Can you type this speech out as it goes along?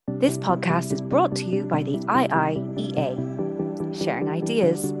This podcast is brought to you by the IIEA, sharing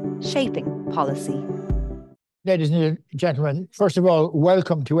ideas, shaping policy. Ladies and gentlemen, first of all,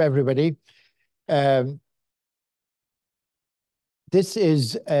 welcome to everybody. This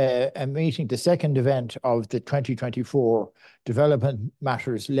is a meeting, the second event of the 2024 Development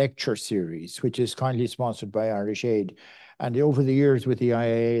Matters Lecture Series, which is kindly sponsored by Irish Aid. And over the years with the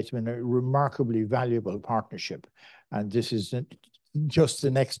IIA, it's been a remarkably valuable partnership. And this is just the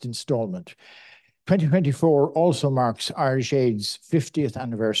next installment. 2024 also marks Irish Aid's 50th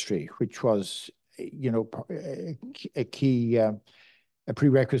anniversary, which was, a key a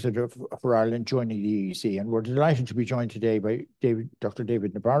prerequisite for Ireland joining the EEC. And we're delighted to be joined today by Dr.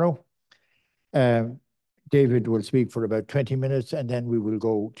 David Nabarro. David will speak for about 20 minutes, and then we will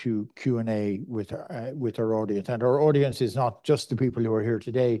go to Q&A with our audience. And our audience is not just the people who are here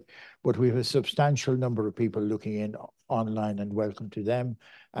today, but we have a substantial number of people looking in online, and welcome to them.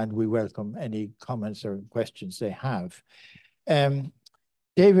 And we welcome any comments or questions they have.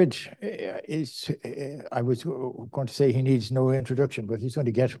 David is, I was going to say he needs no introduction, but he's going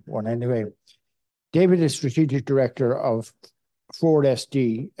to get one anyway. David is Strategic Director of Ford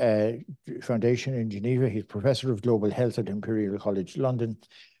SD Foundation in Geneva. He's Professor of Global Health at Imperial College, London,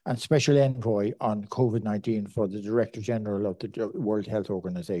 and Special Envoy on COVID-19 for the Director General of the World Health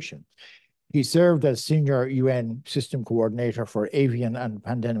Organization. He served as Senior UN System Coordinator for Avian and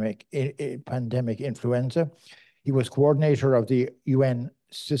Pandemic Influenza. He was coordinator of the UN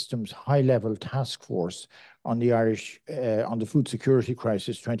Systems High-Level Task Force on the on the food security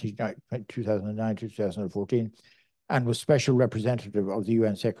crisis 2009-2014, and was special representative of the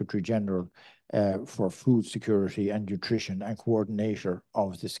UN Secretary General for Food Security and Nutrition, and coordinator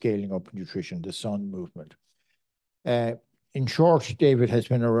of the Scaling Up Nutrition, the SUN movement. In short, David has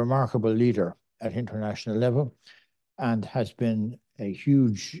been a remarkable leader at international level and has been a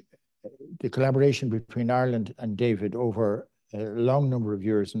huge, the collaboration between Ireland and David over a long number of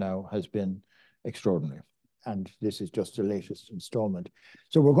years now has been extraordinary. And this is just the latest installment.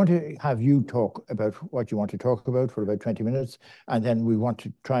 So we're going to have you talk about what you want to talk about for about 20 minutes. And then we want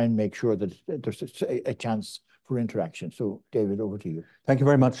to try and make sure that there's a chance for interaction. So David, over to you. Thank you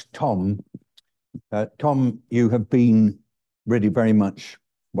very much, Tom. Tom, you have been really very much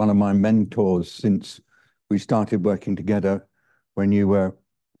one of my mentors since we started working together when you were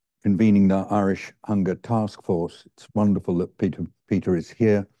convening the Irish Hunger Task Force. It's wonderful that Peter is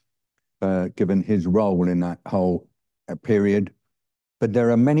here, given his role in that whole period. But there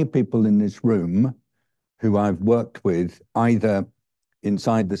are many people in this room who I've worked with either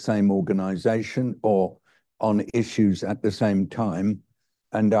inside the same organization or on issues at the same time.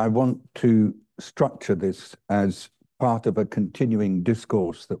 And I want to structure this as part of a continuing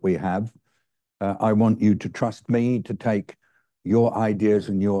discourse that we have. I want you to trust me to take your ideas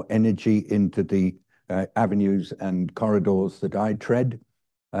and your energy into the avenues and corridors that I tread.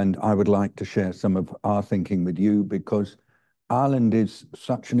 And I would like to share some of our thinking with you, because Ireland is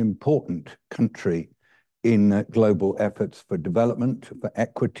such an important country in global efforts for development, for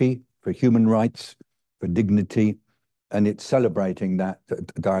equity, for human rights, for dignity. And it's celebrating that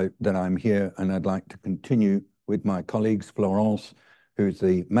I'm here. And I'd like to continue with my colleagues, Florence, who's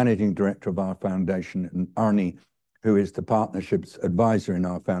the managing director of our foundation, and Arnie, who is the partnerships advisor in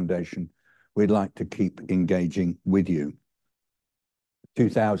our foundation. We'd like to keep engaging with you.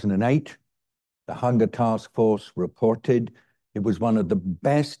 2008, the Hunger Task Force reported it was one of the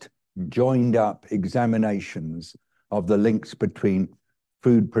best joined up examinations of the links between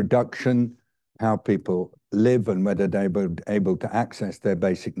food production, how people live and whether they were able to access their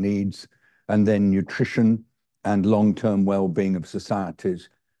basic needs, and then nutrition and long-term well-being of societies.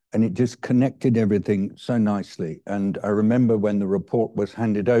 And it just connected everything so nicely. And I remember when the report was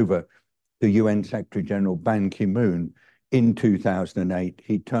handed over to UN Secretary General Ban Ki-moon in 2008,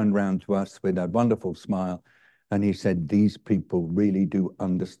 he turned around to us with a wonderful smile and he said, these people really do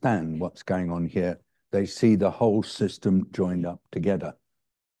understand what's going on here. They see the whole system joined up together.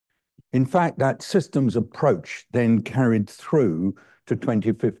 In fact, that systems approach then carried through to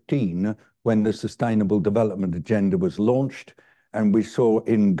 2015 when the Sustainable Development Agenda was launched. And we saw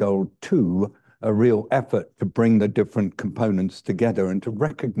in Goal 2 a real effort to bring the different components together and to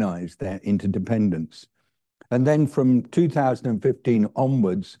recognize their interdependence. And then from 2015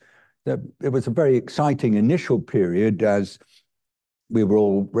 onwards, it was a very exciting initial period as we were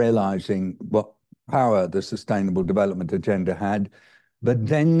all realizing what power the Sustainable Development Agenda had. But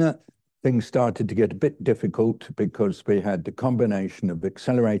then things started to get a bit difficult because we had the combination of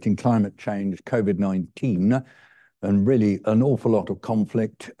accelerating climate change, COVID-19, and really an awful lot of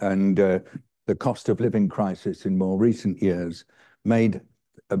conflict, and the cost of living crisis in more recent years made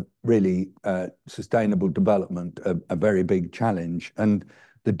really sustainable development a very big challenge, and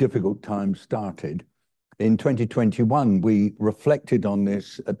the difficult times started. In 2021, we reflected on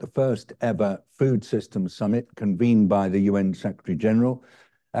this at the first ever Food Systems Summit convened by the UN Secretary General.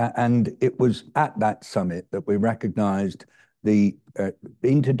 And it was at that summit that we recognized the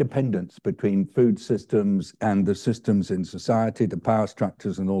interdependence between food systems and the systems in society, the power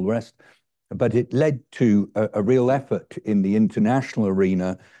structures and all the rest. But it led to a real effort in the international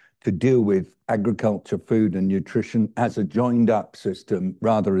arena to deal with agriculture, food and nutrition as a joined up system,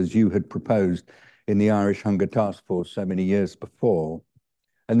 rather as you had proposed in the Irish Hunger Task Force so many years before.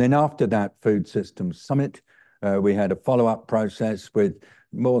 And then after that Food Systems Summit, we had a follow-up process with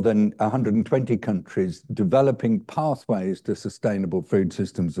more than 120 countries developing pathways to sustainable food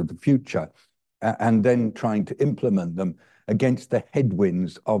systems of the future, and then trying to implement them against the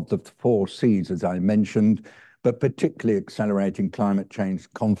headwinds of the 4 Cs, as I mentioned, but particularly accelerating climate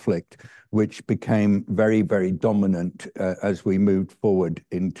change conflict, which became very, very dominant as we moved forward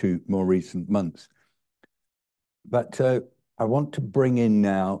into more recent months. But I want to bring in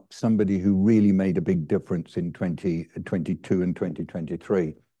now somebody who really made a big difference in 2022 and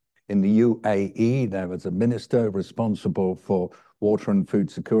 2023. In the UAE, there was a minister responsible for water and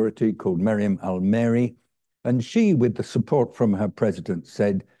food security called Miriam Al-Meri, and she, with the support from her president,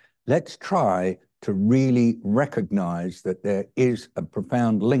 said, let's try to really recognize that there is a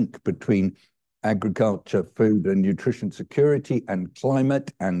profound link between agriculture, food and nutrition security and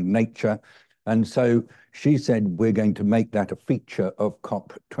climate and nature. And so she said, we're going to make that a feature of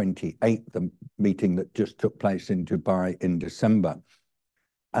COP28, the meeting that just took place in Dubai in December.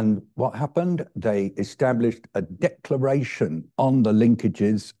 And what happened? They established a declaration on the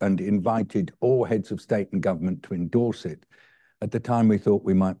linkages and invited all heads of state and government to endorse it. At the time, we thought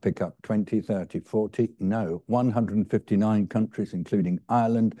we might pick up 20, 30, 40. No, 159 countries, including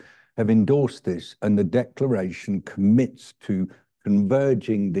Ireland, have endorsed this. And the declaration commits to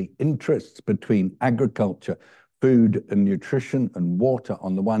converging the interests between agriculture, food and nutrition and water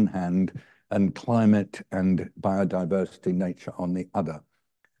on the one hand, and climate and biodiversity, nature on the other.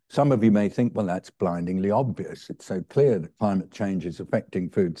 Some of you may think, well, that's blindingly obvious. It's so clear that climate change is affecting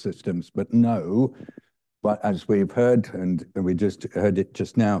food systems, but no. But as we've heard, and we just heard it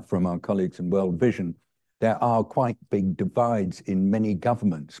just now from our colleagues in World Vision, there are quite big divides in many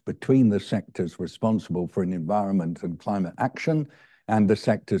governments between the sectors responsible for an environment and climate action and the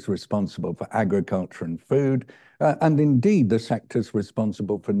sectors responsible for agriculture and food, and indeed the sectors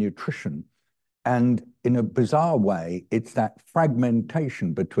responsible for nutrition. And in a bizarre way, it's that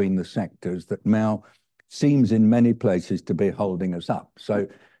fragmentation between the sectors that now seems in many places to be holding us up. So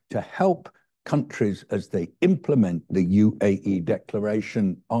to help countries as they implement the UAE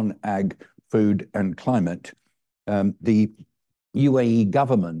Declaration on Ag, Food and Climate, the UAE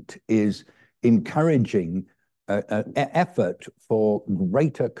government is encouraging an effort for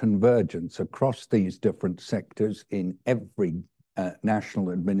greater convergence across these different sectors in every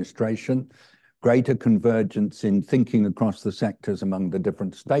national administration, greater convergence in thinking across the sectors among the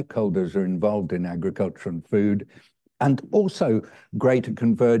different stakeholders who are involved in agriculture and food, and also greater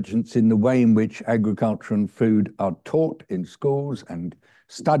convergence in the way in which agriculture and food are taught in schools and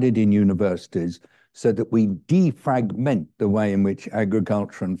studied in universities, so that we defragment the way in which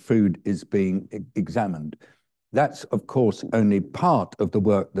agriculture and food is being examined. That's, of course, only part of the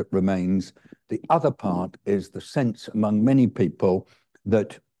work that remains. The other part is the sense among many people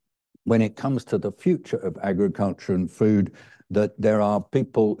that when it comes to the future of agriculture and food, that there are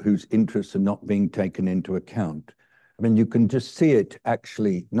people whose interests are not being taken into account. I mean, you can just see it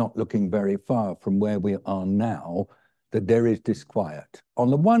actually not looking very far from where we are now, that there is disquiet.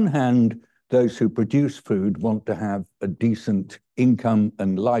 On the one hand, those who produce food want to have a decent income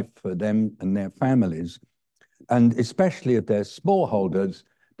and life for them and their families. And especially if they're smallholders,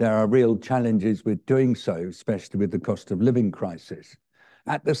 there are real challenges with doing so, especially with the cost of living crisis.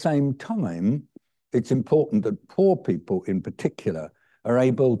 At the same time, it's important that poor people in particular are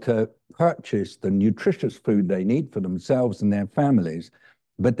able to purchase the nutritious food they need for themselves and their families,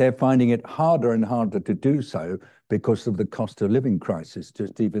 but they're finding it harder and harder to do so because of the cost of living crisis.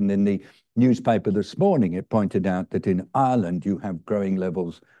 Just even in the newspaper this morning, it pointed out that in Ireland, you have growing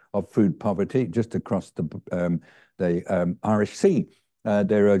levels of food poverty just across the Irish Sea.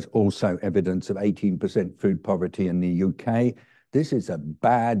 There is also evidence of 18% food poverty in the UK. This is a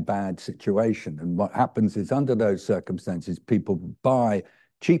bad, bad situation. And what happens is under those circumstances, people buy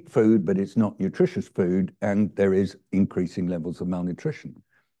cheap food, but it's not nutritious food, and there is increasing levels of malnutrition.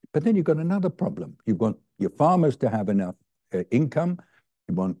 But then you've got another problem. You want your farmers to have enough income.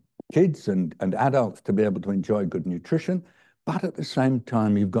 You want kids and adults to be able to enjoy good nutrition, But at the same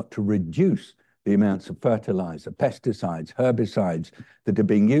time, you've got to reduce the amounts of fertilizer, pesticides, herbicides that are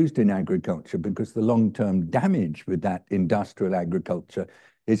being used in agriculture, because the long-term damage with that industrial agriculture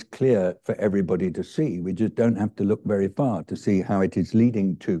is clear for everybody to see. We just don't have to look very far to see how it is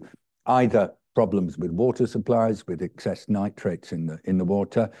leading to either problems with water supplies, with excess nitrates in the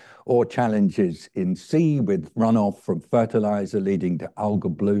water, or challenges in sea with runoff from fertilizer leading to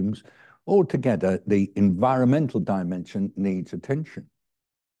algal blooms. Altogether, the environmental dimension needs attention.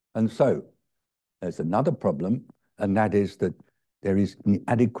 And so there's another problem, and that is that there is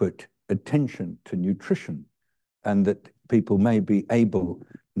inadequate attention to nutrition, and that people may be able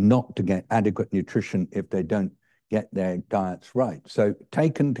not to get adequate nutrition if they don't get their diets right. So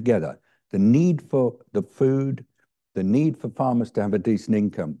taken together, the need for the food, the need for farmers to have a decent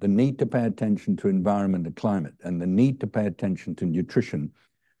income, the need to pay attention to environment and climate, and the need to pay attention to nutrition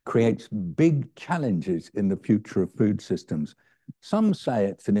creates big challenges in the future of food systems. Some say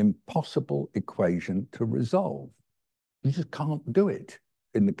it's an impossible equation to resolve. You just can't do it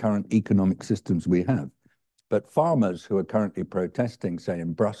in the current economic systems we have. But farmers who are currently protesting, say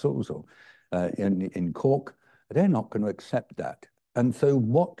in Brussels or in Cork, they're not going to accept that. And so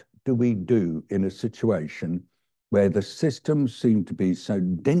what do we do in a situation where the systems seem to be so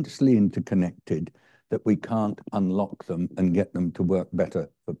densely interconnected that we can't unlock them and get them to work better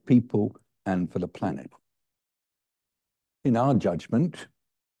for people and for the planet? In our judgment,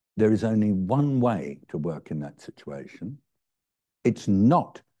 there is only one way to work in that situation. It's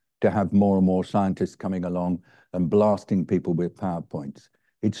not to have more and more scientists coming along and blasting people with PowerPoints.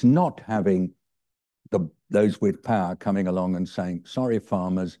 It's not having those with power coming along and saying, sorry,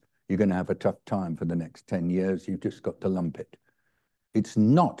 farmers, you're going to have a tough time for the next 10 years. You've just got to lump it. It's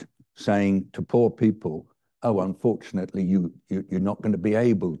not saying to poor people, oh, unfortunately, you're not going to be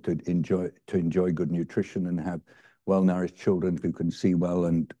able to enjoy good nutrition and have well-nourished children who can see well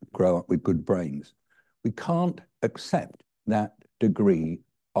and grow up with good brains. We can't accept that degree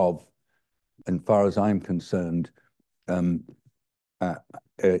of, as far as I'm concerned,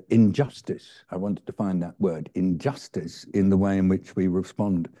 injustice. I want to define that word, injustice, in the way in which we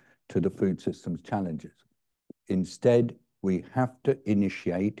respond to the food system's challenges. Instead, we have to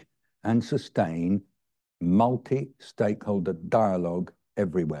initiate and sustain multi-stakeholder dialogue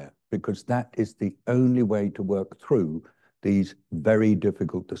everywhere, because that is the only way to work through these very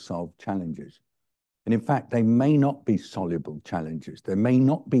difficult to solve challenges. And in fact, they may not be soluble challenges. There may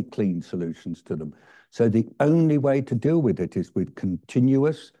not be clean solutions to them. So the only way to deal with it is with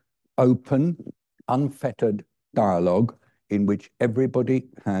continuous, open, unfettered dialogue in which everybody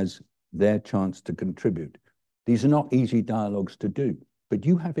has their chance to contribute. These are not easy dialogues to do, but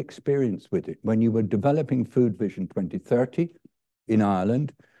you have experience with it. When you were developing Food Vision 2030 in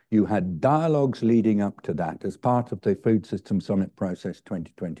Ireland, you had dialogues leading up to that as part of the Food System Summit process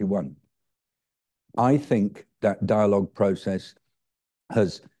 2021. I think that dialogue process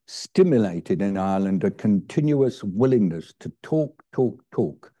has stimulated in Ireland a continuous willingness to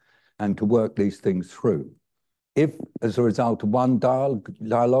talk, and to work these things through. If, as a result of one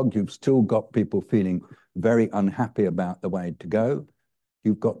dialogue, you've still got people feeling very unhappy about the way to go,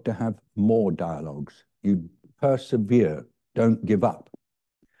 you've got to have more dialogues. You persevere, don't give up.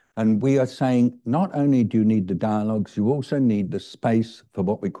 And we are saying, not only do you need the dialogues, you also need the space for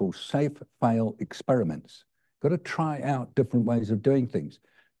what we call safe fail experiments. You've got to try out different ways of doing things,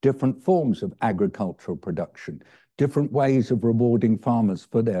 different forms of agricultural production, different ways of rewarding farmers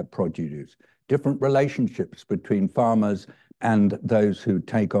for their produce, different relationships between farmers and those who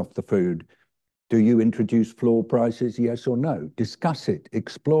take off the food. Do you introduce floor prices, yes or no? Discuss it,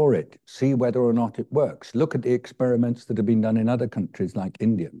 explore it, see whether or not it works. Look at the experiments that have been done in other countries like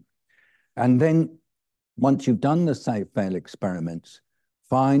India. And then once you've done the safe fail experiments,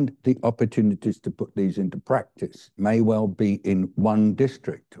 find the opportunities to put these into practice. May well be in one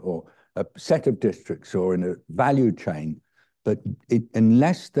district or a set of districts or in a value chain. But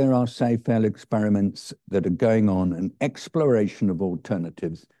unless there are safe fail experiments that are going on and exploration of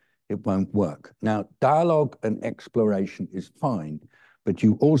alternatives, it won't work. Now, dialogue and exploration is fine, but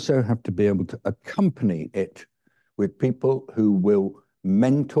you also have to be able to accompany it with people who will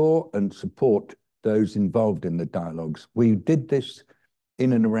mentor and support those involved in the dialogues. We did this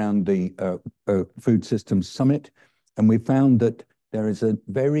in and around the Food Systems Summit, and we found that there is a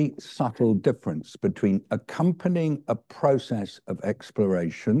very subtle difference between accompanying a process of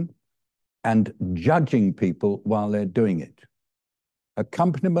exploration and judging people while they're doing it.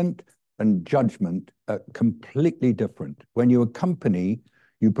 Accompaniment and judgment are completely different. When you accompany,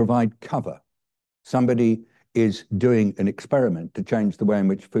 you provide cover. Somebody is doing an experiment to change the way in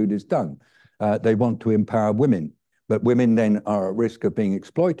which food is done. They want to empower women. But women then are at risk of being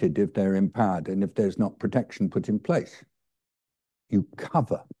exploited if they're empowered and if there's not protection put in place. You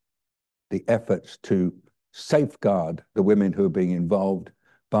cover the efforts to safeguard the women who are being involved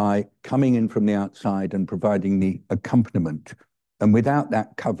by coming in from the outside and providing the accompaniment. And without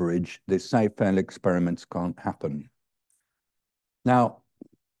that coverage, the safe, fair experiments can't happen. Now,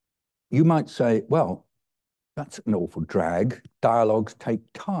 you might say, well, that's an awful drag. Dialogues take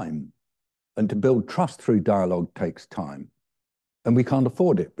time. And to build trust through dialogue takes time. And we can't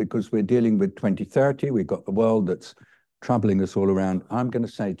afford it because we're dealing with 2030. We've got the world that's troubling us all around. I'm going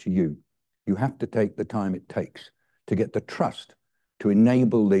to say to you, you have to take the time it takes to get the trust to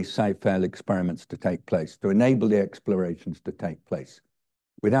enable these safe, fair experiments to take place, to enable the explorations to take place.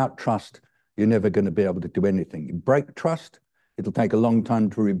 Without trust, you're never going to be able to do anything. You break trust, it'll take a long time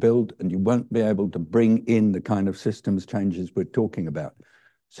to rebuild, and you won't be able to bring in the kind of systems changes we're talking about.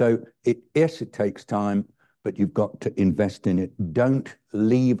 So yes, it takes time, but you've got to invest in it. Don't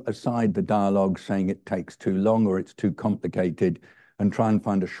leave aside the dialogue saying it takes too long or it's too complicated and try and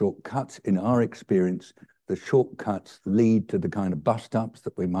find a shortcut. In our experience, the shortcuts lead to the kind of bust-ups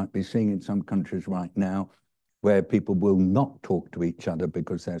that we might be seeing in some countries right now, where people will not talk to each other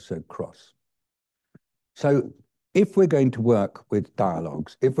because they're so cross. So if we're going to work with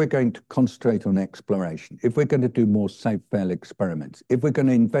dialogues, if we're going to concentrate on exploration, if we're going to do more safe, fair experiments, if we're going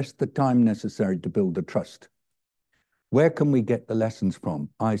to invest the time necessary to build the trust, where can we get the lessons from?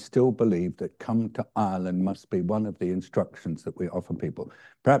 I still believe that come to Ireland must be one of the instructions that we offer people.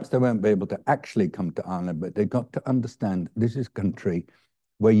 Perhaps they won't be able to actually come to Ireland, but they've got to understand this is a country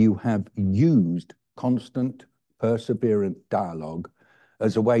where you have used constant, perseverant dialogue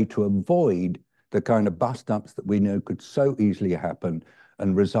as a way to avoid the kind of bust-ups that we know could so easily happen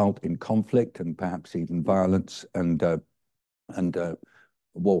and result in conflict and perhaps even violence and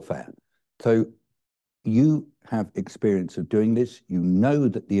warfare. So you have experience of doing this. You know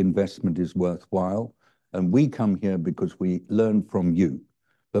that the investment is worthwhile, and we come here because we learn from you.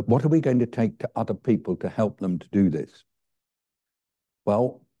 But what are we going to take to other people to help them to do this?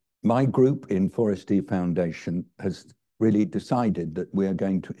 Well, my group in Forestry Foundation has really decided that we are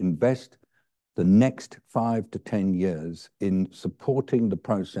going to invest the next 5 to 10 years in supporting the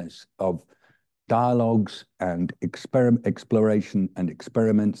process of dialogues and exploration and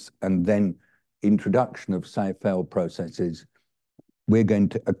experiments, and then introduction of safe-fail processes. We're going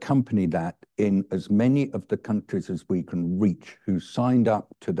to accompany that in as many of the countries as we can reach who signed up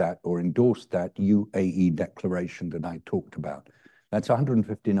to that or endorsed that UAE declaration that I talked about. That's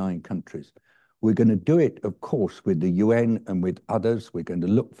 159 countries. We're going to do it, of course, with the UN and with others. We're going to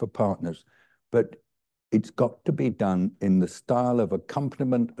look for partners, but it's got to be done in the style of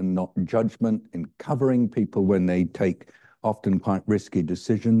accompaniment and not judgment, in covering people when they take often quite risky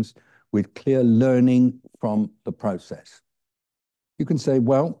decisions, with clear learning from the process. You can say,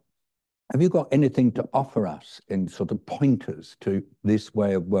 well, have you got anything to offer us in sort of pointers to this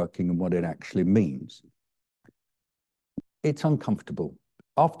way of working and what it actually means? It's uncomfortable.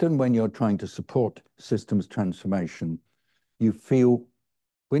 Often when you're trying to support systems transformation, you feel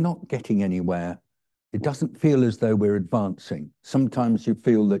we're not getting anywhere. It doesn't feel as though we're advancing. Sometimes you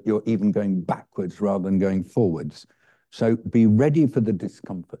feel that you're even going backwards rather than going forwards. So be ready for the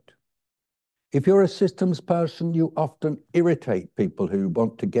discomfort. If you're a systems person, you often irritate people who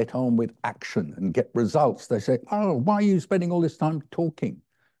want to get on with action and get results. They say, oh, why are you spending all this time talking?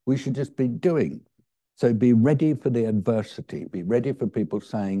 We should just be doing. So be ready for the adversity. Be ready for people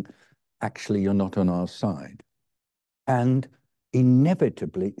saying, actually, you're not on our side. And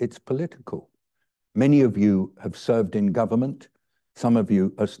inevitably, it's political. Many of you have served in government. Some of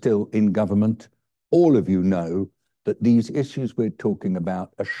you are still in government. All of you know that these issues we're talking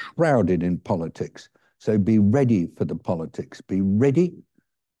about are shrouded in politics. So be ready for the politics. Be ready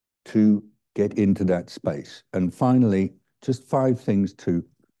to get into that space. And finally, just 5 things to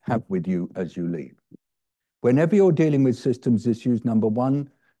have with you as you leave. Whenever you're dealing with systems issues, number 1,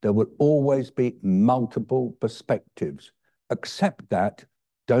 there will always be multiple perspectives. Accept that.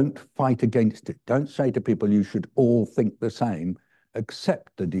 Don't fight against it. Don't say to people you should all think the same.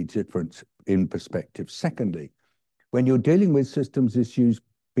 Accept the difference in perspective. Secondly, when you're dealing with systems issues,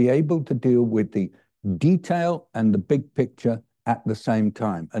 be able to deal with the detail and the big picture at the same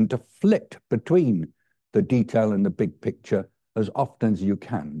time, and to flit between the detail and the big picture as often as you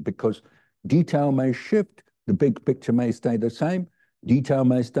can, because detail may shift, the big picture may stay the same, detail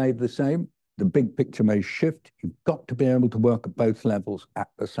may stay the same, the big picture may shift. You've got to be able to work at both levels at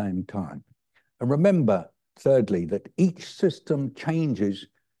the same time. And remember, thirdly, that each system changes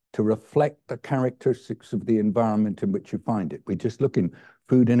to reflect the characteristics of the environment in which you find it. We just look in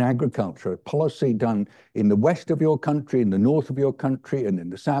food and agriculture. Policy done in the west of your country, in the north of your country, and in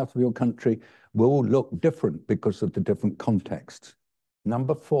the south of your country will look different because of the different contexts.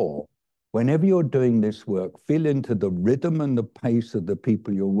 Number 4, whenever you're doing this work, feel into the rhythm and the pace of the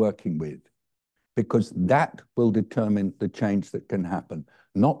people you're working with, because that will determine the change that can happen.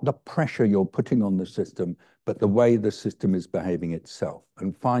 Not the pressure you're putting on the system, but the way the system is behaving itself.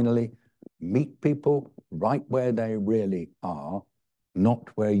 And finally, meet people right where they really are, not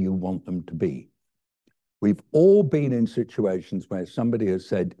where you want them to be. We've all been in situations where somebody has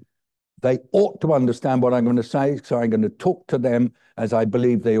said, they ought to understand what I'm going to say, so I'm going to talk to them as I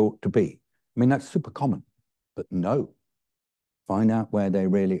believe they ought to be. I mean, that's super common, but no. Find out where they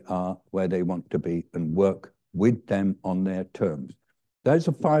really are, where they want to be, and work with them on their terms. Those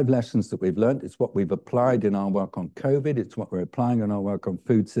are 5 lessons that we've learned. It's what we've applied in our work on COVID. It's what we're applying in our work on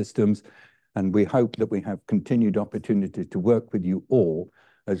food systems. And we hope that we have continued opportunity to work with you all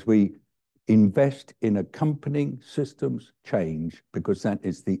as we invest in accompanying systems change, because that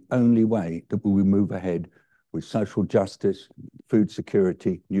is the only way that we will move ahead with social justice, food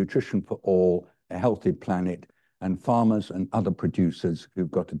security, nutrition for all, a healthy planet, and farmers and other producers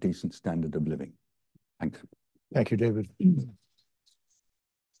who've got a decent standard of living. Thanks. Thank you, David.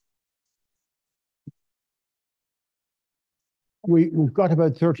 We've got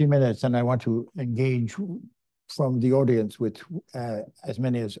about 30 minutes, and I want to engage from the audience with as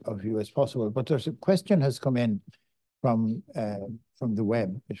many of you as possible. But there's a question has come in from the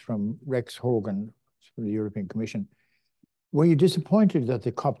web. It's from Rex Hogan from the European Commission. Were you disappointed that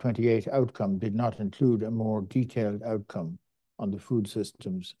the COP28 outcome did not include a more detailed outcome on the food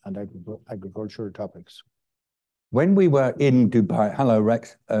systems and agricultural topics? When we were in Dubai, hello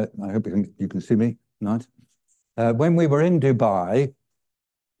Rex, I hope you can see me, nice. When we were in Dubai,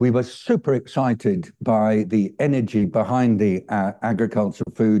 we were super excited by the energy behind the Agriculture,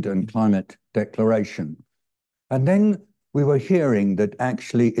 Food and Climate Declaration. And then we were hearing that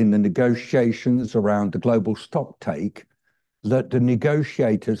actually in the negotiations around the global stocktake, that the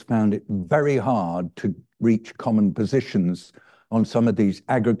negotiators found it very hard to reach common positions on some of these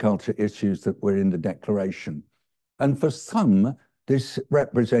agriculture issues that were in the declaration. And for some, this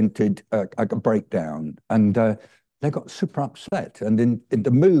represented a breakdown, and they got super upset. And in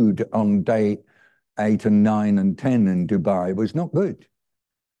the mood on day 8 and 9 and 10 in Dubai was not good.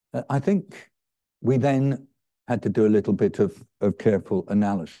 I think we then had to do a little bit of careful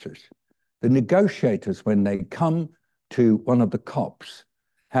analysis. The negotiators, when they come to one of the COPs,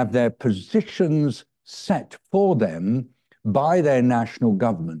 have their positions set for them by their national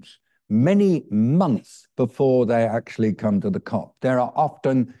governments many months before they actually come to the COP. There are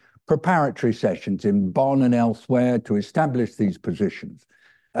often preparatory sessions in Bonn and elsewhere to establish these positions.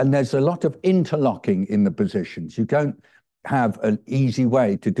 And there's a lot of interlocking in the positions. You don't have an easy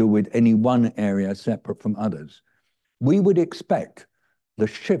way to deal with any one area separate from others. We would expect the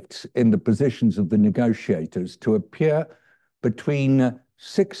shifts in the positions of the negotiators to appear between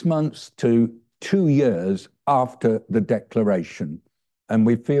 6 months to 2 years after the declaration. And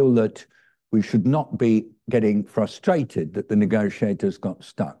we feel that we should not be getting frustrated that the negotiators got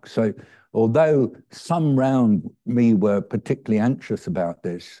stuck. So although some round me were particularly anxious about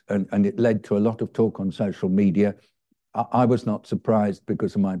this, and it led to a lot of talk on social media, I was not surprised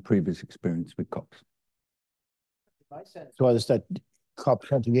because of my previous experience with COPs. My sense was that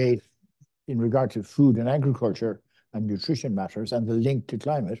COP28, in regard to food and agriculture and nutrition matters and the link to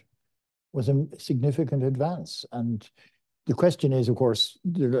climate, was a significant advance. And the question is, of course,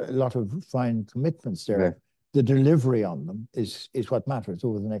 there are a lot of fine commitments there. Yeah. The delivery on them is what matters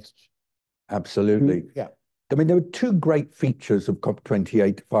over the next. Absolutely. Yeah. I mean, there were 2 great features of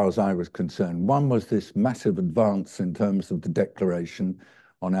COP28 as far as I was concerned. One was this massive advance in terms of the declaration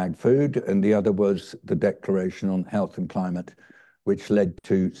on ag-food, and the other was the declaration on health and climate, which led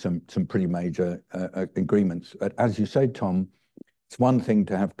to some pretty major agreements. But as you say, Tom, it's one thing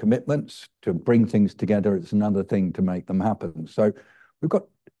to have commitments, to bring things together. It's another thing to make them happen. So we've got,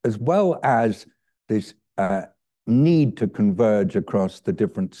 as well as this need to converge across the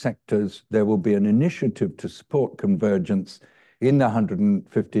different sectors, there will be an initiative to support convergence in the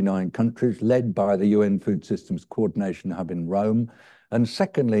 159 countries, led by the UN Food Systems Coordination Hub in Rome. And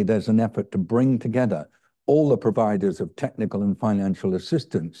secondly, there's an effort to bring together all the providers of technical and financial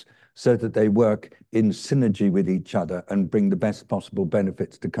assistance so that they work in synergy with each other and bring the best possible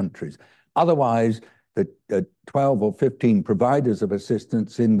benefits to countries. Otherwise, the 12 or 15 providers of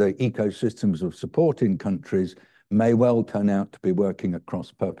assistance in the ecosystems of support in countries may well turn out to be working at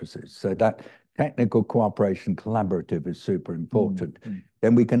cross purposes. So that technical cooperation collaborative is super important.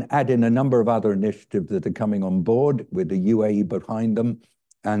 Then we can add in a number of other initiatives that are coming on board with the UAE behind them,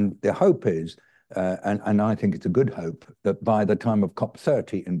 And the hope is, and I think it's a good hope, that by the time of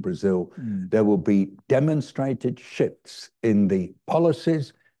COP30 in Brazil, there will be demonstrated shifts in the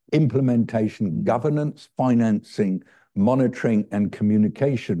policies, implementation, governance, financing, monitoring, and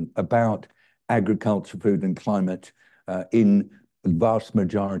communication about agriculture, food, and climate in the vast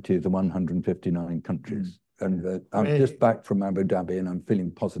majority of the 159 countries. And I'm just back from Abu Dhabi, and I'm feeling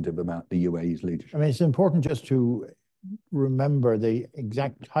positive about the UAE's leadership. I mean, it's important just to remember the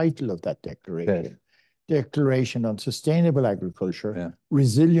exact title of that declaration. Yes. Declaration on Sustainable Agriculture,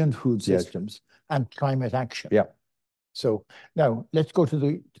 Resilient Food Systems, and Climate Action. Yeah. So now let's go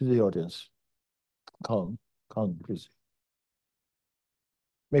to the audience. Colin, please.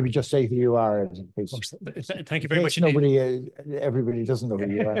 Maybe just say who you are. Thank you very much. Everybody doesn't know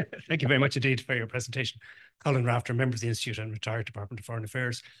who you are. Thank you very much indeed for your presentation. Colin Rafter, member of the Institute and retired Department of Foreign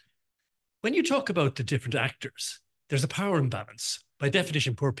Affairs. When you talk about the different actors, there's a power imbalance. By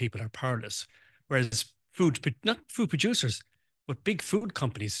definition, poor people are powerless, whereas not food producers, but big food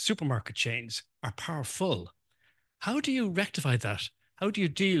companies, supermarket chains are powerful. How do you rectify that? How do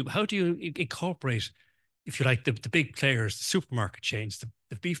you incorporate, if you like, the big players, the supermarket chains,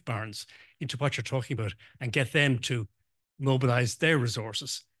 the beef barns, into what you're talking about, and get them to mobilize their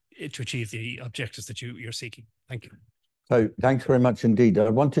resources to achieve the objectives that you're seeking? Thank you. So thanks very much indeed. I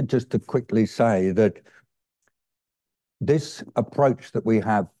wanted just to quickly say that this approach that we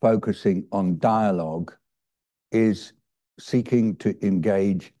have focusing on dialogue is seeking to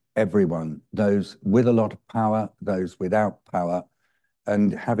engage everyone, those with a lot of power, those without power,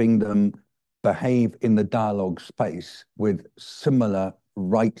 and having them behave in the dialogue space with similar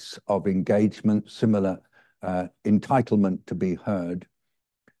rights of engagement, similar entitlement to be heard.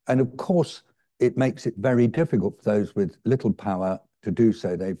 And of course, it makes it very difficult for those with little power to do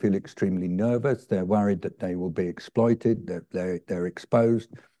so. They feel extremely nervous. They're worried that they will be exploited, that they're exposed.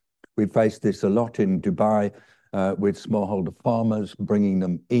 We faced this a lot in Dubai with smallholder farmers, bringing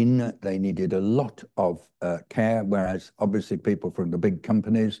them in. They needed a lot of care, whereas obviously people from the big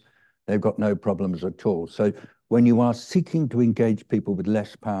companies, they've got no problems at all. So when you are seeking to engage people with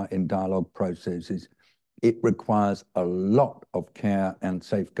less power in dialogue processes, it requires a lot of care and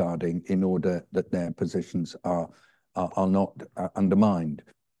safeguarding in order that their positions are not undermined.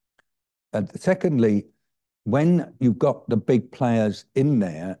 And secondly, when you've got the big players in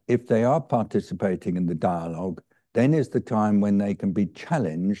there, if they are participating in the dialogue, then is the time when they can be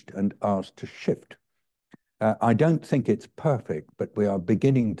challenged and asked to shift. I don't think it's perfect, but we are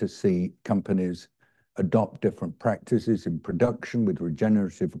beginning to see companies adopt different practices in production with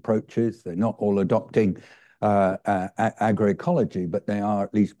regenerative approaches. They're not all adopting agroecology, but they are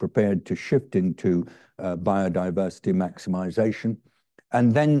at least prepared to shift into biodiversity maximization.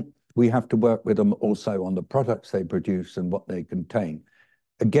 And then we have to work with them also on the products they produce and what they contain.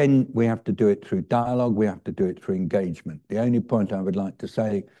 Again, we have to do it through dialogue. We have to do it through engagement. The only point I would like to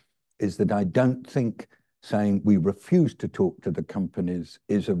say is that I don't think saying we refuse to talk to the companies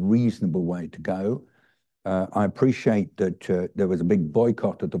is a reasonable way to go. I appreciate that there was a big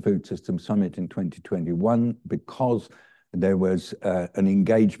boycott of the Food Systems Summit in 2021 because there was an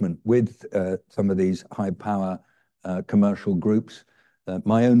engagement with some of these high-power commercial groups.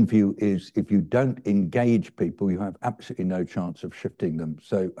 My own view is if you don't engage people, you have absolutely no chance of shifting them.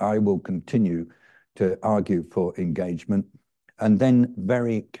 So I will continue to argue for engagement, and then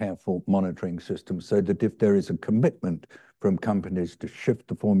very careful monitoring systems so that if there is a commitment from companies to shift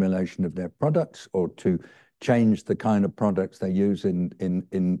the formulation of their products or to change the kind of products they use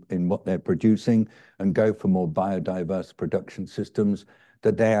in what they're producing and go for more biodiverse production systems,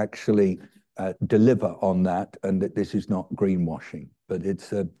 that they actually deliver on that, and that this is not greenwashing. But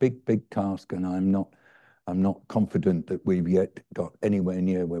it's a big, big task, and I'm not confident that we've yet got anywhere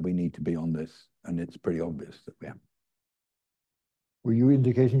near where we need to be on this, and it's pretty obvious that we have. Were you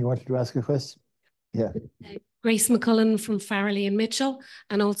indicating you wanted to ask a question? Yeah. Grace McCullen from Farrelly and Mitchell,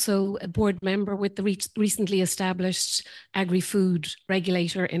 and also a board member with the recently established agri-food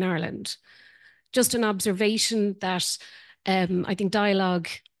regulator in Ireland. Just an observation that I think dialogue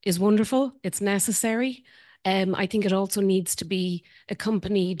is wonderful, it's necessary. I think it also needs to be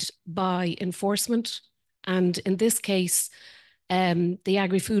accompanied by enforcement. And in this case, the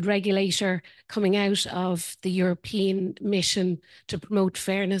agri-food regulator coming out of the European mission to promote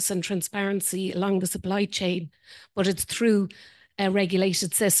fairness and transparency along the supply chain, but it's through a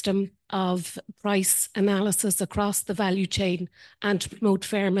regulated system of price analysis across the value chain and to promote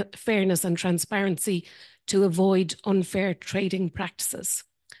fairness and transparency to avoid unfair trading practices.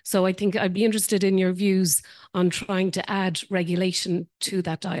 So I think I'd be interested in your views on trying to add regulation to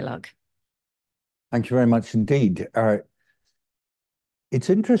that dialogue. Thank you very much indeed. It's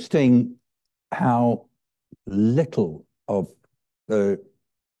interesting how little of the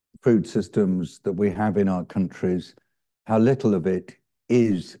food systems that we have in our countries, how little of it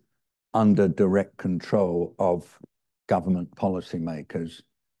is under direct control of government policymakers,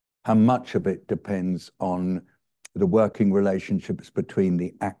 how much of it depends on the working relationships between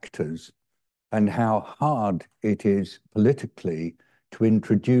the actors, and how hard it is politically to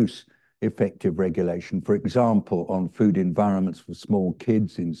introduce effective regulation, for example, on food environments for small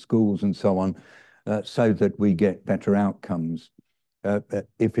kids in schools and so on, so that we get better outcomes.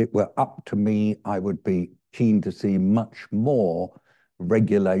 If it were up to me, I would be keen to see much more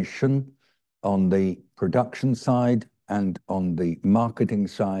regulation on the production side and on the marketing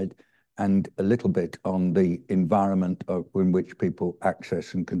side, and a little bit on the environment in which people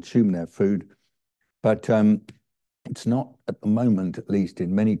access and consume their food. But it's not, at the moment, at least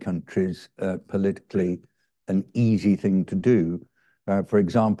in many countries, politically an easy thing to do. For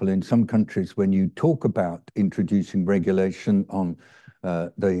example, in some countries, when you talk about introducing regulation on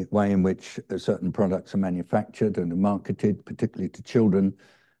the way in which certain products are manufactured and are marketed, particularly to children,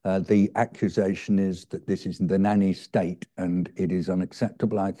 the accusation is that this is the nanny state and it is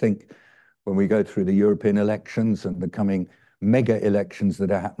unacceptable. I think when we go through the European elections and the coming mega elections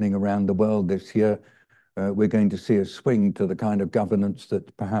that are happening around the world this year, we're going to see a swing to the kind of governance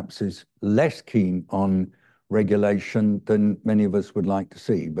that perhaps is less keen on regulation than many of us would like to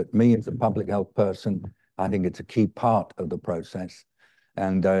see. But me as a public health person, I think it's a key part of the process.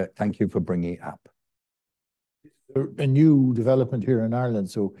 And thank you for bringing it up. A new development here in Ireland,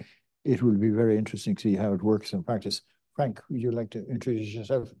 so it will be very interesting to see how it works in practice. Frank, would you like to introduce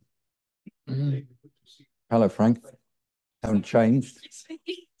yourself? Hello, Frank. Haven't changed.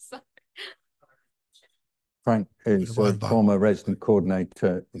 Frank is a former resident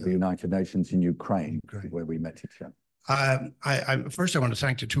coordinator of the United Nations in Ukraine, where we met each other. First, I want to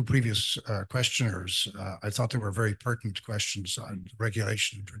thank the two previous questioners. I thought they were very pertinent questions on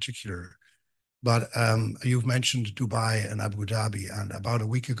regulation in particular. But you've mentioned Dubai and Abu Dhabi, and about a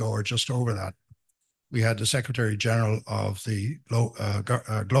week ago or just over that, we had the Secretary General of the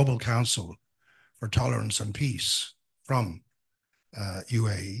Global Council for Tolerance and Peace from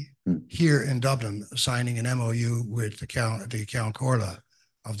UAE here in Dublin, signing an MOU with the Count Corla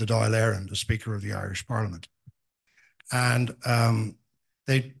of the Dáil Éireann, the Speaker of the Irish Parliament. And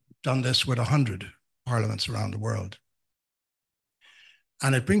they've done this with 100 parliaments around the world.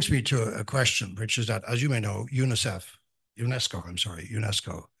 And it brings me to a question, which is that, as you may know, UNESCO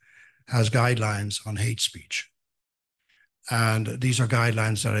has guidelines on hate speech. And these are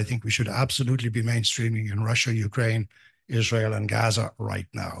guidelines that I think we should absolutely be mainstreaming in Russia, Ukraine, Israel, and Gaza right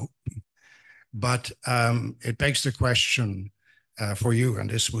now. But it begs the question for you, and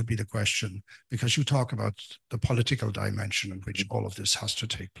this would be the question, because you talk about the political dimension in which all of this has to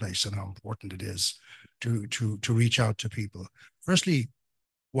take place and how important it is to reach out to people. Firstly,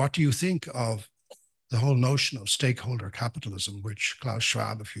 what do you think of the whole notion of stakeholder capitalism, which Klaus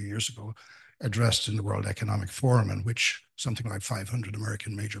Schwab a few years ago addressed in the World Economic Forum, and which something like 500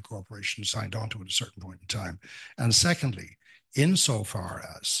 American major corporations signed on to at a certain point in time? And secondly, insofar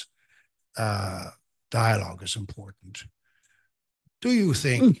as dialogue is important, do you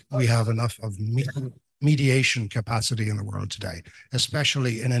think we have enough of mediation capacity in the world today,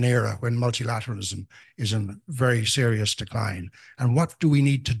 especially in an era when multilateralism is in very serious decline? And what do we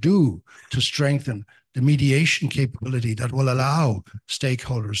need to do to strengthen the mediation capability that will allow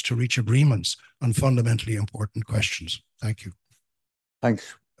stakeholders to reach agreements on fundamentally important questions? Thank you.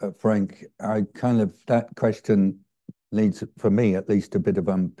 Thanks, Frank. That question needs, for me at least, a bit of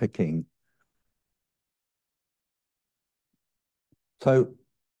unpicking. So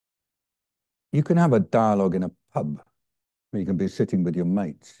you can have a dialogue in a pub where you can be sitting with your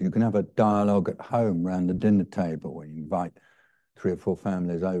mates. You can have a dialogue at home around the dinner table where you invite 3 or 4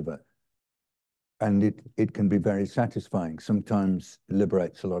 families over. And it can be very satisfying. Sometimes it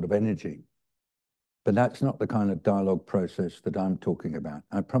liberates a lot of energy. But that's not the kind of dialogue process that I'm talking about.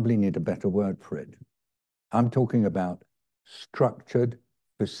 I probably need a better word for it. I'm talking about structured,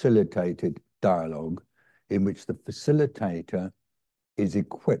 facilitated dialogue in which the facilitator is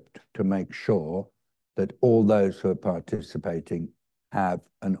equipped to make sure that all those who are participating have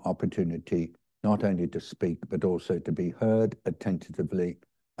an opportunity not only to speak, but also to be heard attentively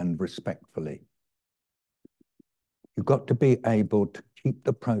and respectfully. You've got to be able to keep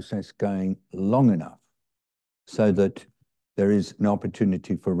the process going long enough so that there is an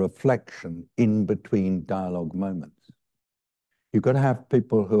opportunity for reflection in between dialogue moments. You've got to have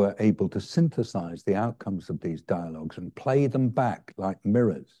people who are able to synthesize the outcomes of these dialogues and play them back like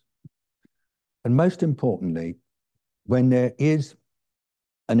mirrors. And most importantly, when there is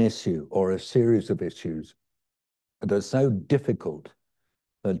an issue or a series of issues that are so difficult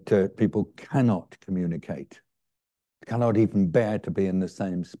that people cannot communicate, cannot even bear to be in the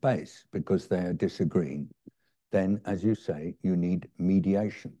same space because they are disagreeing, then, as you say, you need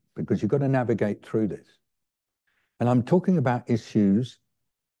mediation because you've got to navigate through this. And I'm talking about issues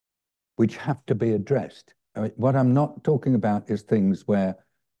which have to be addressed. I mean, what I'm not talking about is things where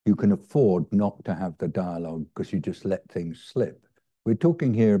you can afford not to have the dialogue because you just let things slip. We're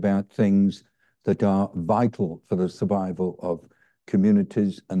talking here about things that are vital for the survival of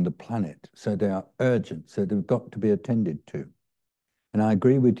communities and the planet. So they are urgent, so they've got to be attended to. And I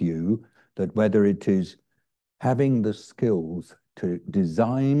agree with you that whether it is having the skills to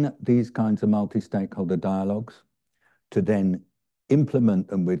design these kinds of multi-stakeholder dialogues, to then implement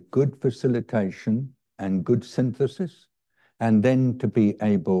them with good facilitation and good synthesis, and then to be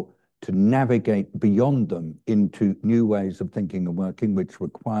able to navigate beyond them into new ways of thinking and working, which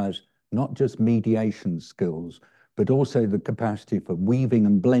requires not just mediation skills, but also the capacity for weaving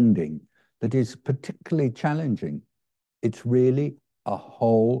and blending that is particularly challenging. It's really a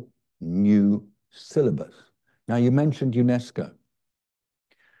whole new syllabus. Now, you mentioned UNESCO.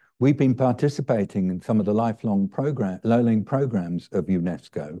 We've been participating in some of the lifelong learning programs of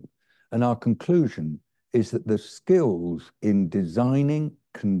UNESCO, and our conclusion is that the skills in designing,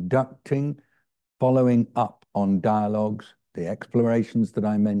 conducting, following up on dialogues, the explorations that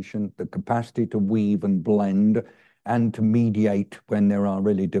I mentioned, the capacity to weave and blend, and to mediate when there are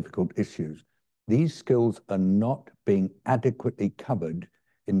really difficult issues. These skills are not being adequately covered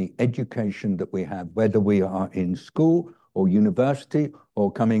in the education that we have, whether we are in school or university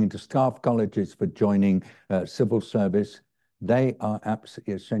or coming into staff colleges for joining civil service. They are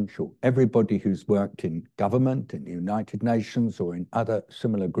absolutely essential. Everybody who's worked in government, in the United Nations or in other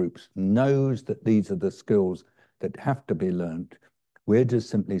similar groups knows that these are the skills that have to be learned. We're just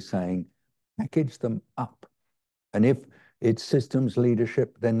simply saying, package them up. And if it's systems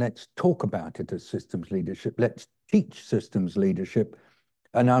leadership, then let's talk about it as systems leadership. Let's teach systems leadership.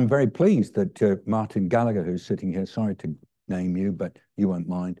 And I'm very pleased that Martin Gallagher, who's sitting here, sorry to name you, but you won't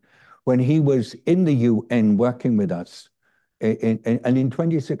mind, when he was in the UN working with us, and in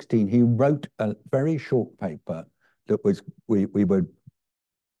 2016, he wrote a very short paper that was we were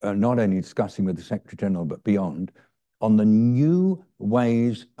not only discussing with the Secretary General, but beyond, on the new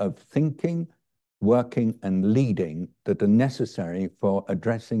ways of thinking, working and leading that are necessary for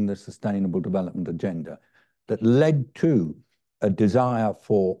addressing the Sustainable Development Agenda, that led to a desire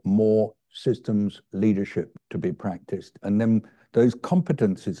for more systems leadership to be practiced. And then those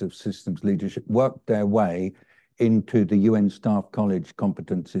competencies of systems leadership worked their way into the UN Staff College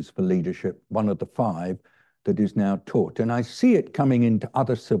competencies for leadership, one of the 5 that is now taught. And I see it coming into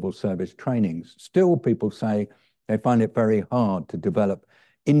other civil service trainings. Still, people say they find it very hard to develop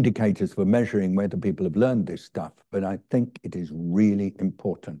indicators for measuring whether people have learned this stuff, but I think it is really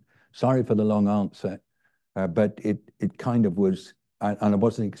important. Sorry for the long answer, but it kind of was, and I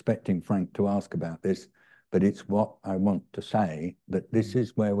wasn't expecting Frank to ask about this, but it's what I want to say, that this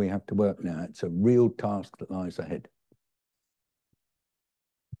is where we have to work now. It's a real task that lies ahead.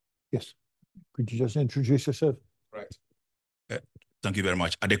 Yes. Could you just introduce yourself? Right. Thank you very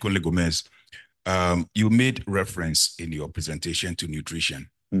much. Adekunle Gomez. You made reference in your presentation to nutrition.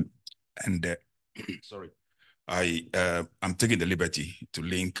 And sorry, I'm taking the liberty to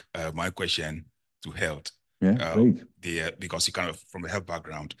link my question to health. Yeah, great. Because you kind of from a health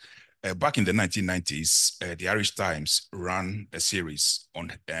background. Back in the 1990s, the Irish Times ran a series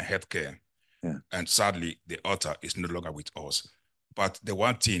on healthcare. Yeah. And sadly, the author is no longer with us. But the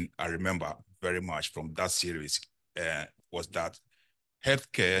one thing I remember very much from that series was that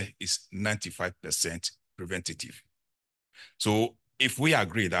healthcare is 95% preventative. So if we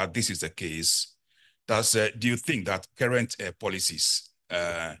agree that this is the case, do you think that current policies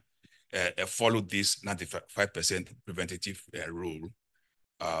follow this 95% preventative rule?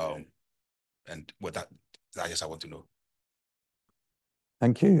 And what that I guess I want to know.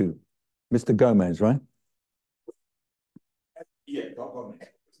 Thank you. Mr. Gomez, right? Yeah, Gomez.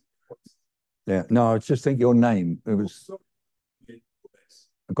 Yeah, no, I just think your name, it was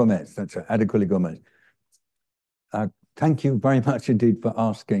Gomez, that's right, Adekunle Gomez. Thank you very much indeed for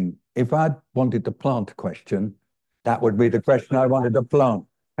asking. If I wanted to plant a question, that would be the question I wanted to plant.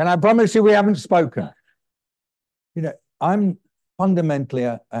 And I promise you we haven't spoken. You know, I'm fundamentally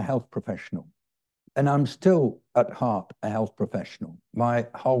a health professional, and I'm still at heart a health professional. My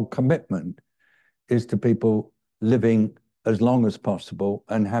whole commitment is to people living as long as possible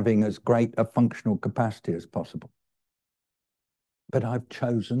and having as great a functional capacity as possible. But I've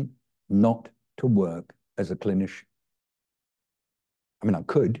chosen not to work as a clinician. I mean, I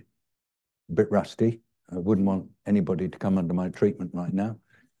could, a bit rusty. I wouldn't want anybody to come under my treatment right now.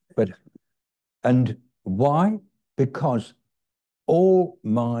 And why? Because all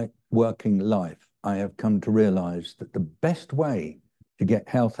my working life, I have come to realize that the best way to get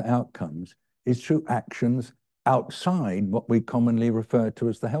health outcomes is through actions outside what we commonly refer to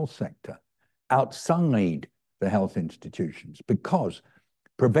as the health sector, outside the health institutions, because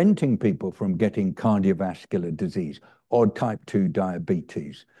preventing people from getting cardiovascular disease or type 2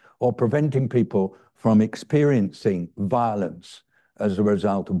 diabetes, or preventing people from experiencing violence as a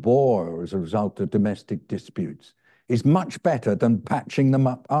result of war or as a result of domestic disputes, is much better than patching them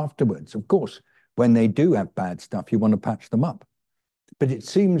up afterwards. Of course, when they do have bad stuff, you want to patch them up. But it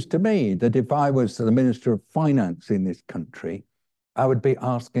seems to me that if I was the Minister of Finance in this country, I would be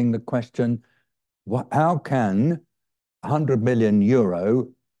asking the question, how can 100 million euro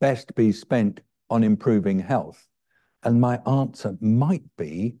best be spent on improving health? And my answer might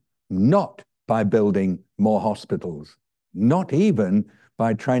be not by building more hospitals, not even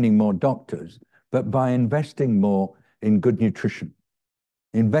by training more doctors, but by investing more in good nutrition,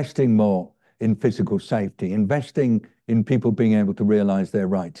 investing more in physical safety, investing in people being able to realize their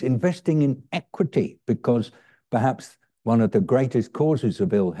rights, investing in equity, because perhaps one of the greatest causes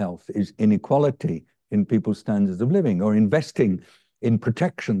of ill health is inequality in people's standards of living, or investing in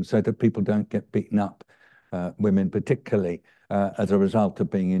protection so that people don't get beaten up, women particularly, as a result of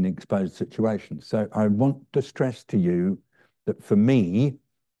being in exposed situations. So I want to stress to you that for me,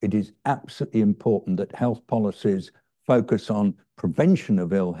 it is absolutely important that health policies focus on prevention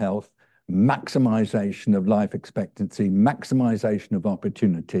of ill health, maximization of life expectancy, maximization of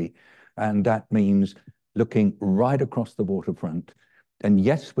opportunity. And that means looking right across the waterfront. And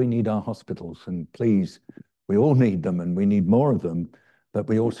yes, we need our hospitals, and please, we all need them and we need more of them, but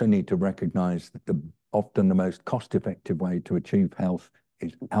we also need to recognize that often the most cost-effective way to achieve health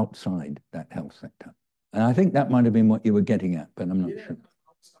is outside that health sector. And I think that might have been what you were getting at, but I'm not sure.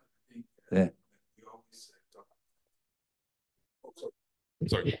 Yeah.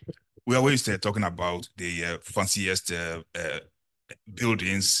 Sorry. We always talking about the fanciest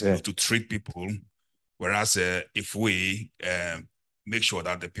buildings to treat people, whereas if we make sure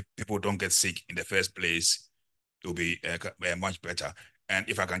that the people don't get sick in the first place, it will be much better. And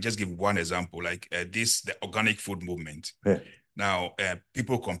if I can just give one example, like the organic food movement. Yeah. Now,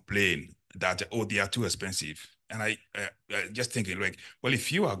 people complain that, oh, they are too expensive. And I just thinking, like, well,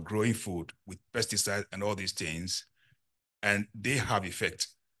 if you are growing food with pesticides and all these things, and they have effect,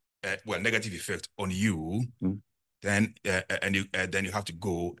 negative effect on you, then then you have to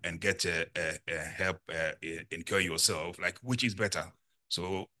go and get help in curing yourself. Like, which is better?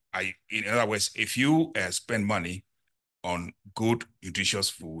 So in other words, if you spend money on good, nutritious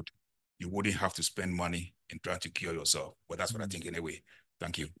food, you wouldn't have to spend money in trying to cure yourself. Well, that's what I think anyway.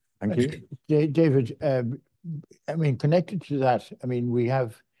 Thank you. Thank you. David, I mean, connected to that, I mean, we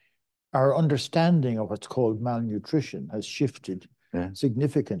have our understanding of what's called malnutrition has shifted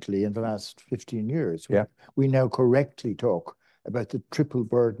significantly in the last 15 years. We now correctly talk about the triple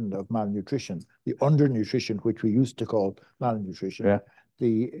burden of malnutrition, the undernutrition, which we used to call malnutrition,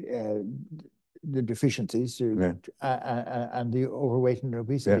 the deficiencies and the overweight and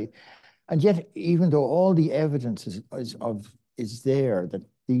obesity. And yet, even though all the evidence is there that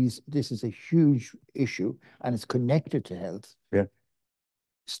this is a huge issue and it's connected to health,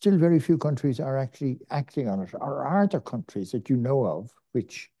 still very few countries are actually acting on it. Or are there countries that you know of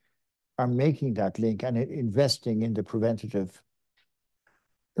which are making that link and investing in the preventative?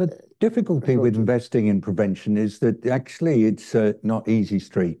 The difficulty with investing in prevention is that actually it's not easy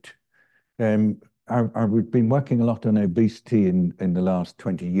street. We've been working a lot on obesity in the last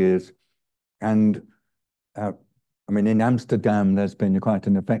 20 years. And I mean, in Amsterdam, there's been quite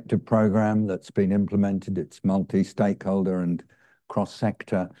an effective program that's been implemented. It's multi-stakeholder and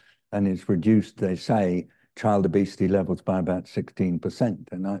cross-sector, and it's reduced, they say, child obesity levels by about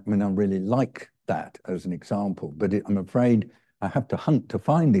 16%. And I mean, I really like that as an example, but I'm afraid I have to hunt to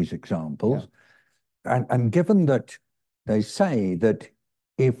find these examples. And given that they say that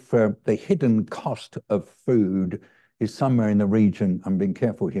if the hidden cost of food is somewhere in the region, I'm being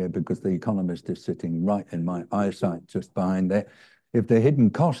careful here because the Economist is sitting right in my eyesight just behind there. If the hidden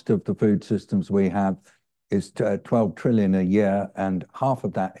cost of the food systems we have is 12 trillion a year, and half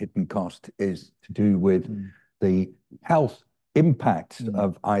of that hidden cost is to do with the health impacts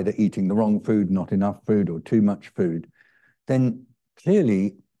of either eating the wrong food, not enough food, or too much food, then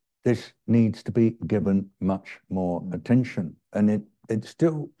clearly this needs to be given much more attention. And it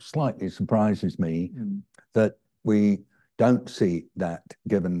still slightly surprises me that we don't see that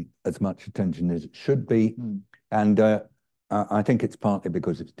given as much attention as it should be. And I think it's partly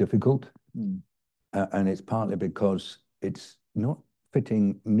because it's difficult, and it's partly because it's not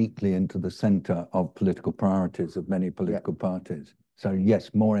fitting neatly into the center of political priorities of many political parties. So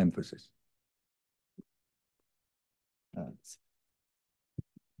yes, more emphasis.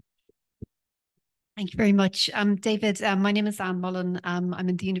 Thank you very much. David, my name is Anne Mullen. I'm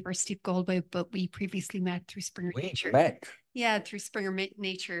in the University of Galway, but we previously met through Springer Nature. Yeah, through Springer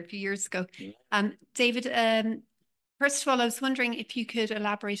Nature a few years ago. David, first of all, I was wondering if you could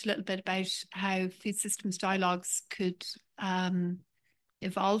elaborate a little bit about how food systems dialogues could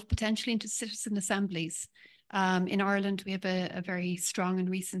evolve potentially into citizen assemblies. In Ireland, we have a very strong and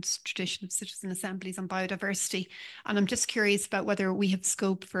recent tradition of citizen assemblies on biodiversity. And I'm just curious about whether we have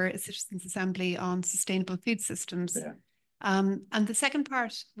scope for a citizens assembly on sustainable food systems. Yeah. And the second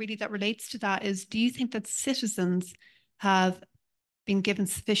part really that relates to that is, do you think that citizens have been given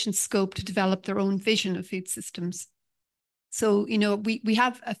sufficient scope to develop their own vision of food systems? So, you know, we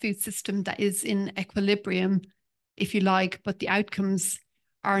have a food system that is in equilibrium, if you like, but the outcomes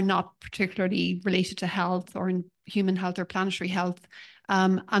are not particularly related to health or in human health or planetary health.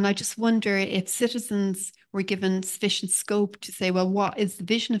 And I just wonder if citizens were given sufficient scope to say, well, what is the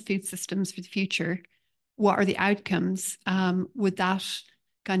vision of food systems for the future? What are the outcomes? Would that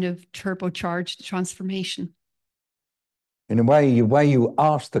kind of turbocharge the transformation? In a way, the way you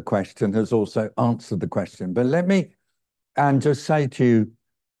asked the question has also answered the question. But let me, Anne, just say to you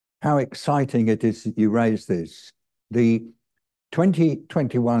how exciting it is that you raised this. The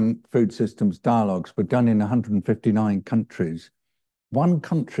 2021 food systems dialogues were done in 159 countries. One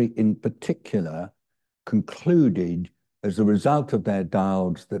country in particular concluded as a result of their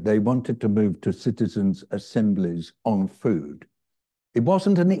dialogues that they wanted to move to citizens' assemblies on food. It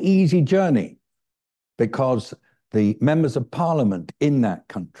wasn't an easy journey because the members of parliament in that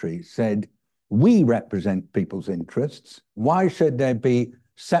country said, we represent people's interests. Why should there be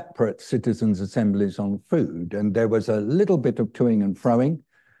separate citizens' assemblies on food? And there was a little bit of toing and froing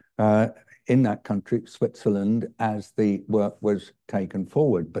in that country, Switzerland, as the work was taken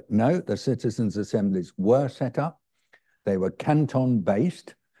forward. But no, the citizens' assemblies were set up. They were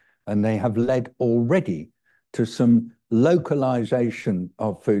canton-based, and they have led already to some localization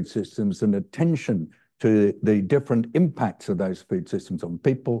of food systems and attention to the different impacts of those food systems on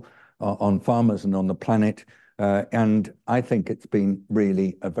people, on farmers, and on the planet. And I think it's been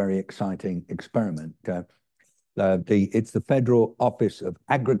really a very exciting experiment. It's the Federal Office of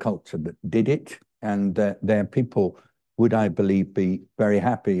Agriculture that did it, and their people would, I believe, be very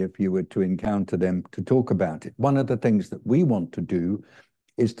happy if you were to encounter them to talk about it. One of the things that we want to do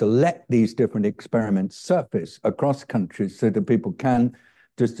is to let these different experiments surface across countries so that people can,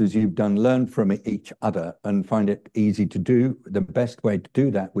 just as you've done, learn from each other and find it easy to do. The best way to do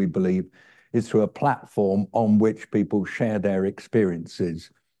that, we believe, is through a platform on which people share their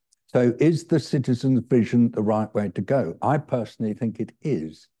experiences. So is the citizen's vision the right way to go? I personally think it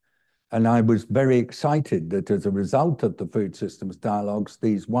is. And I was very excited that as a result of the food systems dialogues,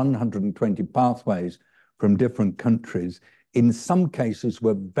 these 120 pathways from different countries, in some cases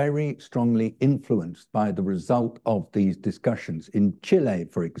were very strongly influenced by the result of these discussions. In Chile,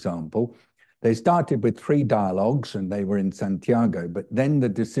 for example, they started with 3 dialogues and they were in Santiago, but then the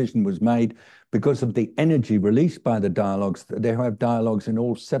decision was made because of the energy released by the dialogues that they have dialogues in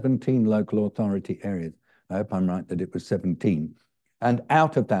all 17 local authority areas. I hope I'm right that it was 17. And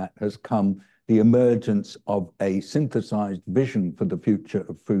out of that has come the emergence of a synthesized vision for the future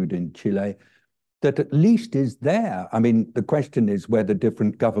of food in Chile that at least is there. I mean, the question is whether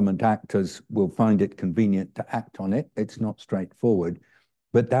different government actors will find it convenient to act on it. It's not straightforward.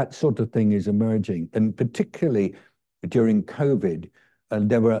 But that sort of thing is emerging. And particularly during COVID,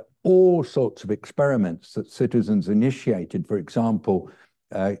 there were all sorts of experiments that citizens initiated, for example,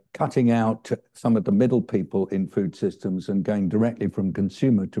 cutting out some of the middle people in food systems and going directly from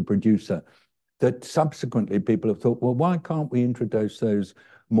consumer to producer, that subsequently people have thought, well, why can't we introduce those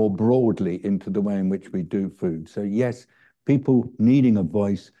more broadly into the way in which we do food? So yes, people needing a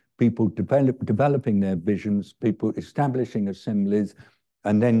voice, people developing their visions, people establishing assemblies,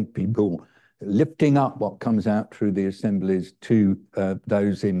 and then people lifting up what comes out through the assemblies to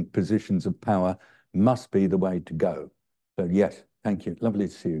those in positions of power must be the way to go. So yes, thank you. Lovely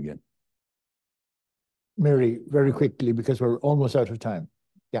to see you again. Mary, very quickly, because we're almost out of time.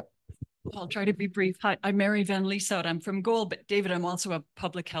 Yeah. I'll try to be brief. Hi, I'm Mary Van Lieshout. I'm from Goal, but David, I'm also a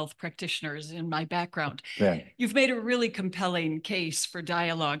public health practitioner is in my background. Yeah. You've made a really compelling case for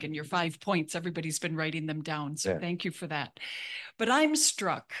dialogue in your 5 points. Everybody's been writing them down, so thank you for that. But I'm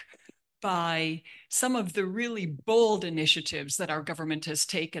struck by some of the really bold initiatives that our government has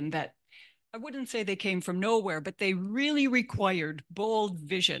taken that I wouldn't say they came from nowhere, but they really required bold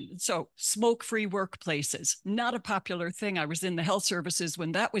vision. So smoke-free workplaces, not a popular thing. I was in the health services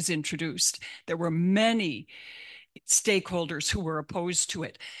when that was introduced. There were many stakeholders who were opposed to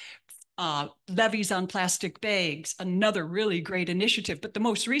it. Levies on plastic bags, another really great initiative. But the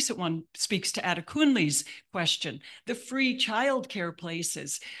most recent one speaks to Ada Kunli's question. The free childcare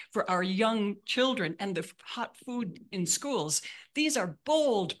places for our young children and the hot food in schools. These are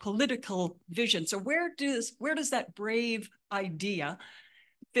bold political visions. So where does that brave idea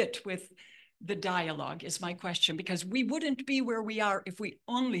fit with the dialogue is my question, because we wouldn't be where we are if we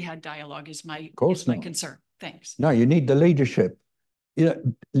only had dialogue is my concern. Thanks. No, you need the leadership. You know,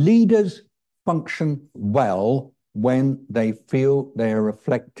 leaders function well when they feel they are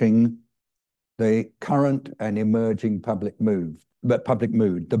reflecting the current and emerging public mood.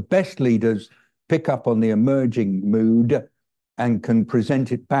 The best leaders pick up on the emerging mood and can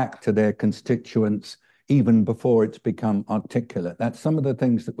present it back to their constituents even before it's become articulate. That's some of the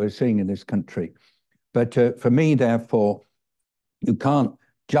things that we're seeing in this country. But for me, therefore, you can't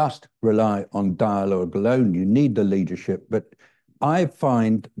just rely on dialogue alone. You need the leadership. But I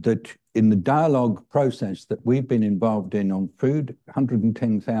find that in the dialogue process that we've been involved in on food,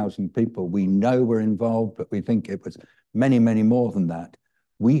 110,000 people we know were involved, but we think it was many, many more than that.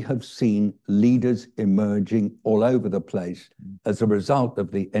 We have seen leaders emerging all over the place as a result of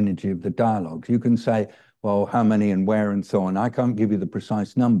the energy of the dialogues. You can say, well, how many and where and so on. I can't give you the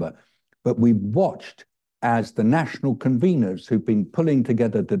precise number, but we've watched as the national conveners who've been pulling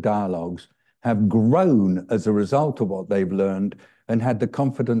together the dialogues have grown as a result of what they've learned and had the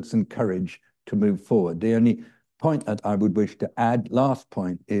confidence and courage to move forward. The only point that I would wish to add, last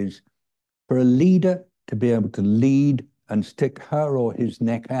point, is for a leader to be able to lead and stick her or his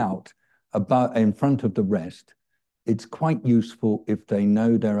neck out in front of the rest, it's quite useful if they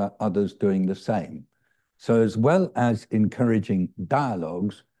know there are others doing the same. So as well as encouraging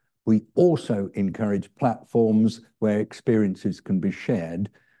dialogues, we also encourage platforms where experiences can be shared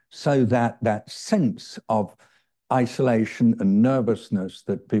so that that sense of isolation and nervousness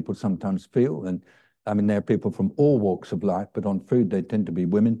that people sometimes feel, and I mean, there are people from all walks of life, but on food, they tend to be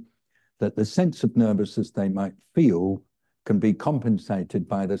women, that the sense of nervousness they might feel can be compensated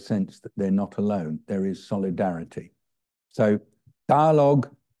by the sense that they're not alone. There is solidarity. So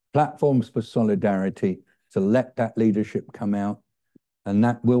dialogue, platforms for solidarity, to let that leadership come out, and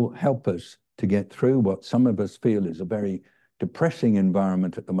that will help us to get through what some of us feel is a very depressing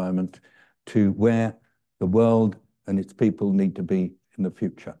environment at the moment to where the world and its people need to be in the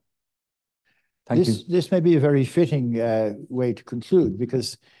future. Thank you. This may be a very fitting way to conclude,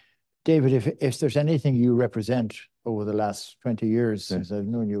 because David, if there's anything you represent over the last 20 years since I've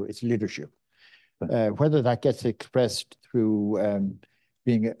known you, it's leadership. Whether that gets expressed through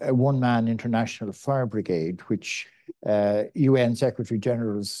being a one-man international fire brigade, which UN Secretary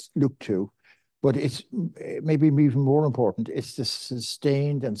Generals look to, but it's maybe even more important, it's the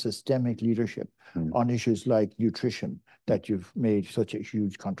sustained and systemic leadership on issues like nutrition that you've made such a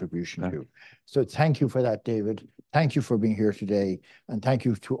huge contribution to. So thank you for that, David. Thank you for being here today. And thank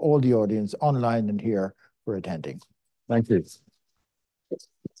you to all the audience online and here for attending. Thank you.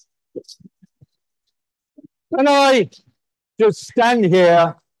 Can I just stand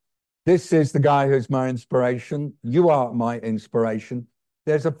here? This is the guy who's my inspiration. You are my inspiration.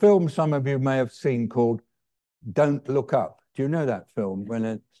 There's a film some of you may have seen called Don't Look Up. Do you know that film? When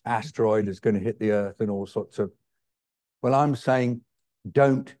an asteroid is going to hit the Earth and all sorts of... Well, I'm saying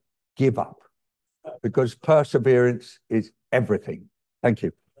don't give up, because perseverance is everything. Thank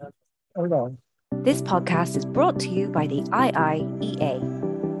you. Hold on. This podcast is brought to you by the IIEA,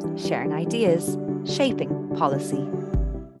 sharing ideas, shaping policy.